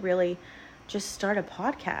 I should really just start a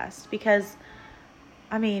podcast, because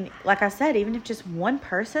I mean, like I said, even if just one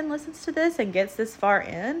person listens to this and gets this far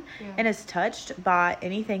in and is touched by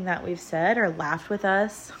anything that we've said or laughed with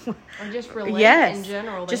us. Or just relate in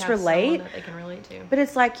general. They just have relate. That they can relate to. But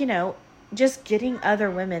it's like, just getting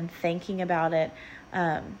other women thinking about it,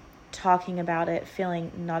 talking about it,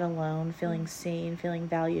 feeling not alone, feeling seen, feeling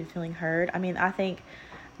valued, feeling heard. I mean, I think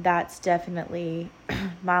that's definitely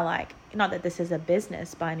my, not that this is a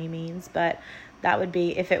business by any means, but that would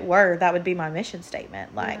be, if it were, that would be my mission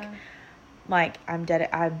statement. I'm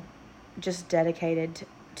just dedicated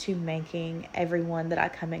to making everyone that I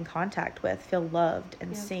come in contact with feel loved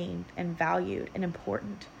and seen and valued and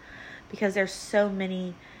important, because there's so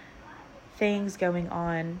many things going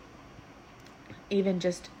on, even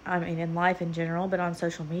just, in life in general, but on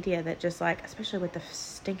social media, that just especially with the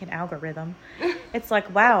stinking algorithm, it's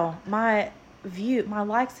like, wow, my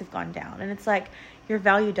likes have gone down, and it's like, your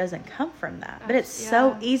value doesn't come from that. But it's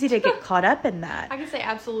so easy to get caught up in that. I can say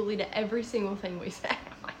absolutely to every single thing we say.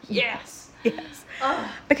 I'm like, yes.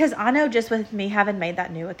 Because I know, just with me having made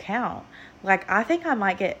that new account, I think I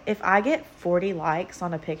might get, if I get 40 likes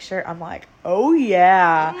on a picture, I'm like, oh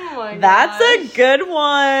yeah, that's a good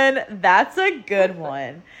one. That's a good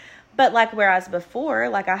one. But whereas before,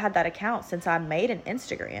 I had that account since I made an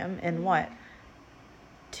Instagram in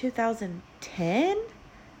 2010,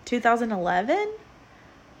 2011.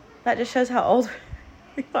 That just shows how old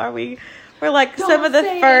we are. We're some of the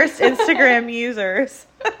first Instagram users.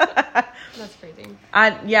 That's crazy.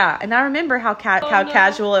 And I remember how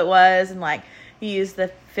casual it was, and you used the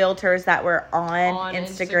filters that were on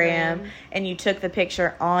Instagram, and you took the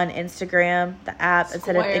picture on Instagram, the app,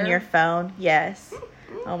 instead of in your phone. Yes.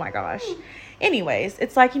 Oh my gosh. Anyways,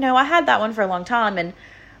 it's I had that one for a long time, and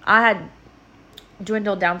I had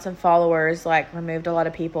dwindled down some followers, removed a lot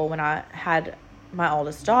of people when I had my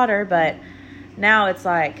oldest daughter, but now it's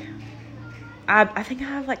I think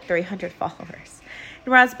I have 300 followers.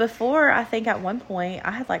 Whereas before, I think at one point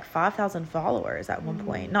I had 5,000 followers at one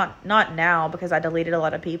point. Not now, because I deleted a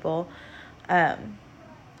lot of people and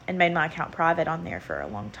made my account private on there for a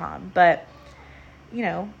long time. But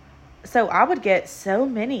so I would get so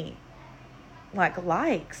many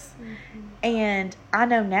likes, and I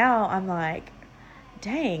know now I'm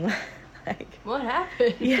dang. What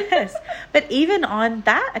happened? Yes. But even on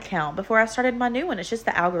that account, before I started my new one, it's just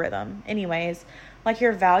the algorithm. Anyways,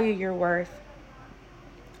 your value, your worth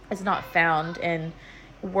is not found in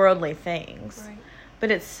worldly things. Right.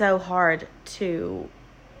 But it's so hard to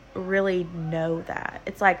really know that.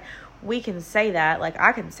 It's we can say that,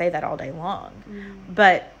 I can say that all day long.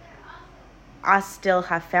 But I still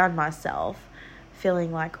have found myself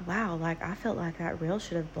feeling wow, I felt like that reel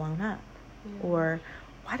should have blown up. Yeah. Or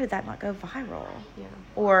why did that not go viral? Yeah.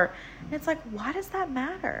 Or it's why does that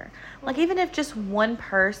matter? Even if just one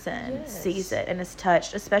person sees it and is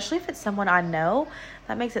touched, especially if it's someone I know,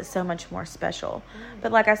 that makes it so much more special.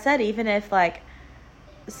 But I said, even if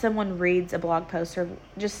someone reads a blog post or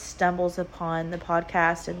just stumbles upon the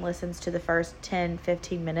podcast and listens to the first 10,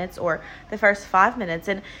 15 minutes or the first 5 minutes.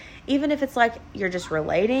 And even if it's like you're just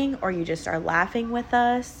relating or you just are laughing with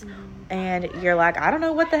us and you're like, I don't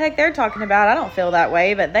know what the heck they're talking about. I don't feel that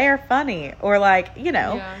way, but they are funny. Or like,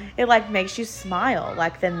 it like makes you smile.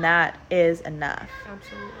 Like, then that is enough.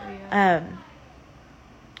 Absolutely. Yeah.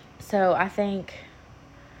 So I think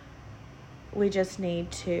we just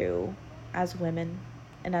need to, as women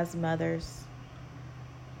and as mothers,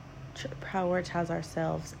 prioritize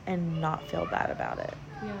ourselves and not feel bad about it.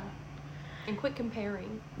 Yeah. And quit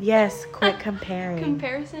comparing. Yes, quit comparing.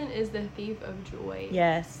 Comparison is the thief of joy.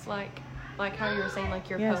 Yes. Like how you were saying, like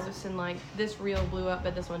your posts and like this reel blew up,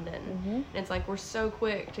 but this one didn't. Mm-hmm. And it's like we're so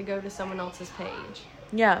quick to go to someone else's page.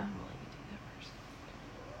 Yeah. I'm gonna let you do that first.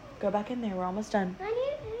 Go back in there. We're almost done. I need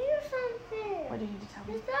to do something. What do you need to tell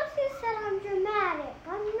me? Miss Elsie said I'm dramatic.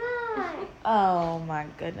 I'm not. Oh my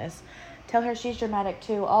goodness. Tell her she's dramatic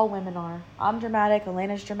too. All women are. I'm dramatic.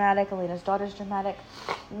 Alana's dramatic. Alana's daughter's dramatic.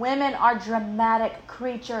 Women are dramatic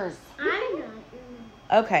creatures. I'm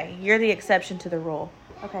not. Okay, you're the exception to the rule.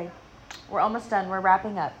 Okay, we're almost done. We're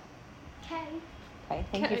wrapping up. Okay. Okay,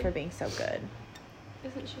 thank you for being so good.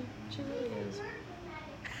 Isn't she? She really is.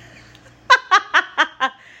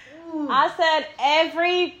 I said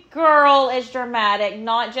every girl is dramatic,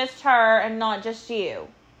 not just her and not just you.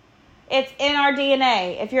 It's in our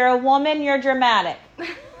DNA. If you're a woman, you're dramatic.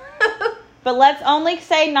 But let's only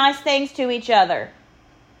say nice things to each other.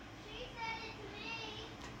 She said it to me.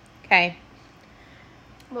 Okay.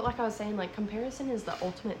 But like I was saying, like comparison is the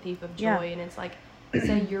ultimate thief of joy. Yeah. And it's like,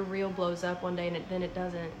 say your reel blows up one day and then it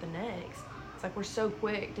doesn't the next. It's like we're so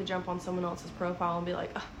quick to jump on someone else's profile and be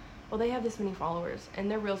like, oh, well, they have this many followers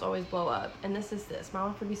and their reels always blow up. And this is this. My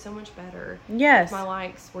life would be so much better. Yes. If my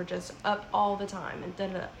likes were just up all the time and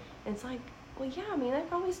da-da-da. And it's like, well, yeah, I mean, they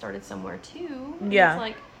probably started somewhere too. And Yeah. It's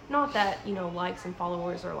like, not that, likes and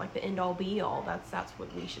followers are like the end all be all. That's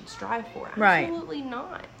what we should strive for. Right. Absolutely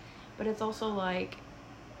not. But it's also like,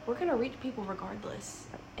 we're going to reach people regardless.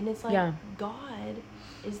 And it's like, God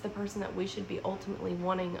is the person that we should be ultimately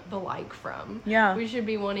wanting the like from. Yeah. We should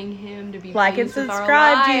be wanting him to be Like and pleased with our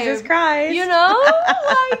subscribe, life. Jesus Christ.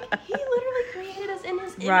 Like, he literally created us in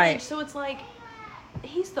his image. Right. So it's like,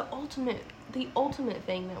 he's the ultimate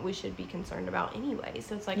thing that we should be concerned about anyway.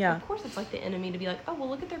 So it's like, of course it's like the enemy to be like, oh, well,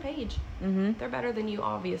 look at their page. Mm-hmm. They're better than you,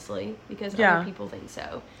 obviously, because other people think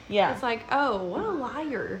so. Yeah. It's like, oh, what a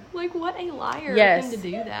liar. Like, what a liar of him to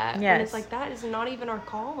do that. Yes. And it's like, that is not even our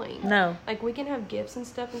calling. No. Like, we can have gifts and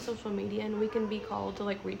stuff in social media, and we can be called to,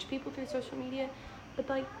 like, reach people through social media. But,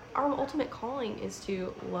 like, our ultimate calling is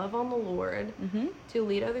to love on the Lord, to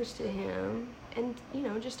lead others to him, and,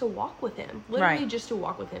 just to walk with him. Literally just to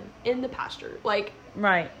walk with him in the pasture. Like,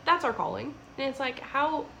 that's our calling. And it's like,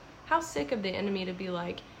 how sick of the enemy to be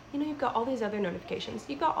like, you've got all these other notifications.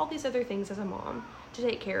 You've got all these other things as a mom to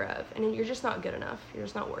take care of. And you're just not good enough. You're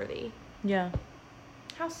just not worthy. Yeah.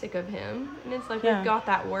 How sick of him. And it's like, we've got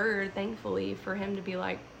that word, thankfully, for him to be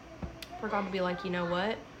like, for God to be like, you know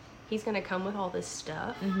what? He's going to come with all this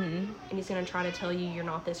stuff. And he's going to try to tell you you're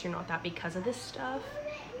not this, you're not that because of this stuff.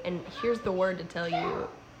 And here's the word to tell you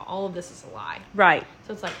all of this is a lie. Right.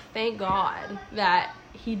 So it's like, thank God that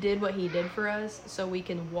he did what he did for us so we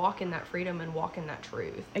can walk in that freedom and walk in that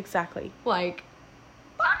truth. Exactly. Like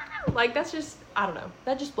that's just, I don't know.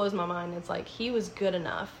 That just blows my mind. It's like, he was good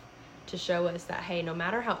enough to show us that, hey, no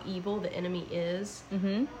matter how evil the enemy is,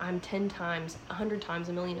 I'm 10 times, 100 times,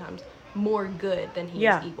 a million times more good than he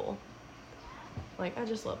is evil. Like, I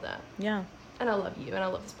just love that. Yeah. And I love you, and I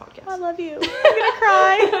love this podcast. I love you. I'm gonna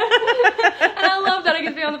cry. And I love that I get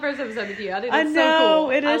to be on the first episode with you. I think that's so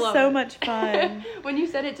cool. It is so much fun. When you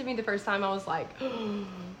said it to me the first time, I was like, stop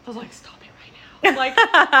it right now. Like,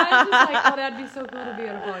 I was just like, oh, that'd be so cool to be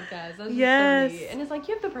on a podcast. That's just so neat. And it's like,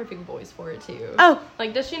 you have the perfect voice for it too. Oh,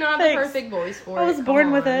 like, does she not have the perfect voice for it? I was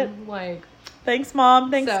born with it. Like, thanks,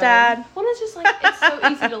 Mom. Thanks, Dad. Well, it's just like, it's so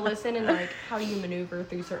easy to listen, and like how you maneuver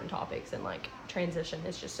through certain topics and like transition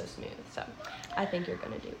is just so smooth. So I think you're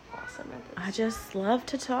gonna do awesome at this. I just love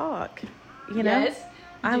to talk. You know? Yes.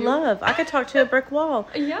 I could talk to a brick wall.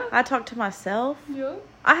 Yeah. I talk to myself. Yeah.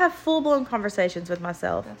 I have full-blown conversations with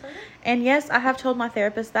myself. That's okay. And yes, I have told my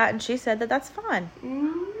therapist that, and she said that that's fine.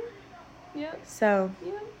 Mm-hmm. Yeah. So.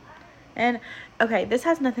 Yeah. And okay, this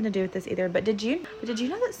has nothing to do with this either, but did you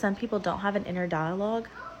know that some people don't have an inner dialogue?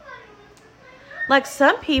 Like,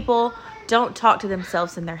 some people don't talk to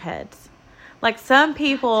themselves in their heads. Like, some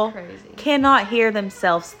people cannot hear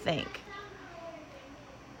themselves think.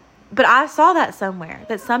 But I saw that somewhere,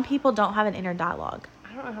 that some people don't have an inner dialogue.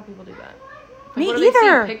 I don't know how people do that. Like, Me what,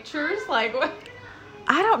 either. They see pictures? Like, what?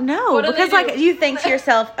 I don't know. What do Because, they do? like, you think to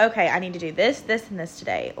yourself, okay, I need to do this, this, and this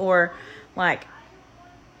today. Or, like,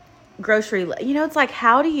 it's like,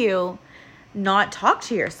 how do you not talk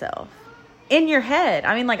to yourself in your head?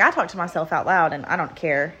 I mean, like, I talk to myself out loud, and I don't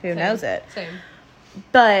care who knows it. Same.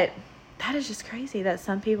 But that is just crazy that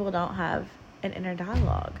some people don't have an inner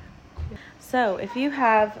dialogue. So, if you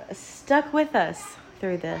have stuck with us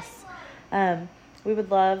through this, we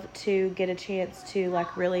would love to get a chance to,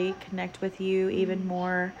 like, really connect with you even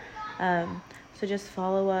more. So just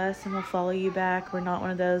follow us and we'll follow you back. We're not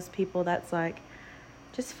one of those people that's like,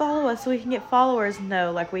 just follow us so we can get followers.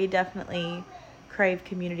 No, like, we definitely crave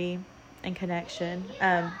community and connection.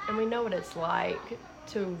 And we know what it's like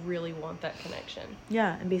to really want that connection.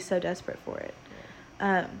 Yeah, and be so desperate for it.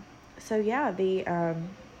 So yeah, the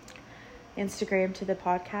Instagram to the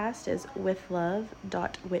podcast is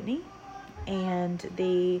withlove.whitney. And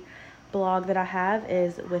the blog that I have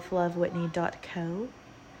is withlovewhitney.co.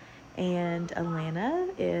 And Alana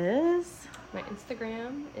is... My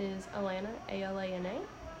Instagram is Alana, ALANA,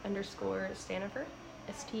 _Stanifer, STANIFER.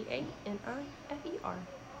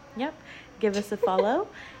 Yep. Give us a follow.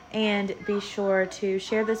 And be sure to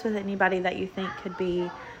share this with anybody that you think could be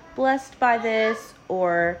blessed by this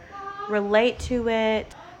or relate to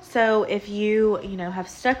it. So if you have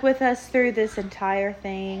stuck with us through this entire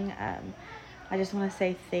thing, I just want to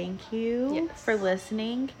say thank you for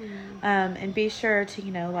listening. And be sure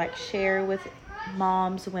to, share with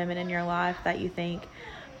moms, women in your life that you think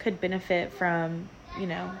could benefit from,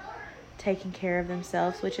 taking care of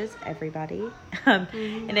themselves, which is everybody.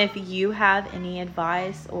 And if you have any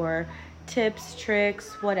advice or tips,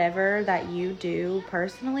 tricks, whatever that you do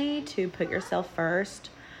personally to put yourself first,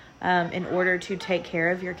 in order to take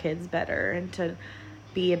care of your kids better and to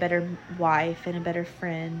be a better wife and a better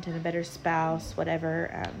friend and a better spouse,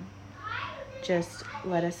 whatever, just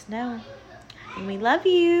let us know. And we love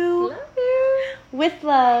you. Love you. With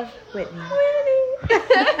love, Whitney.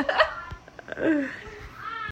 Whitney.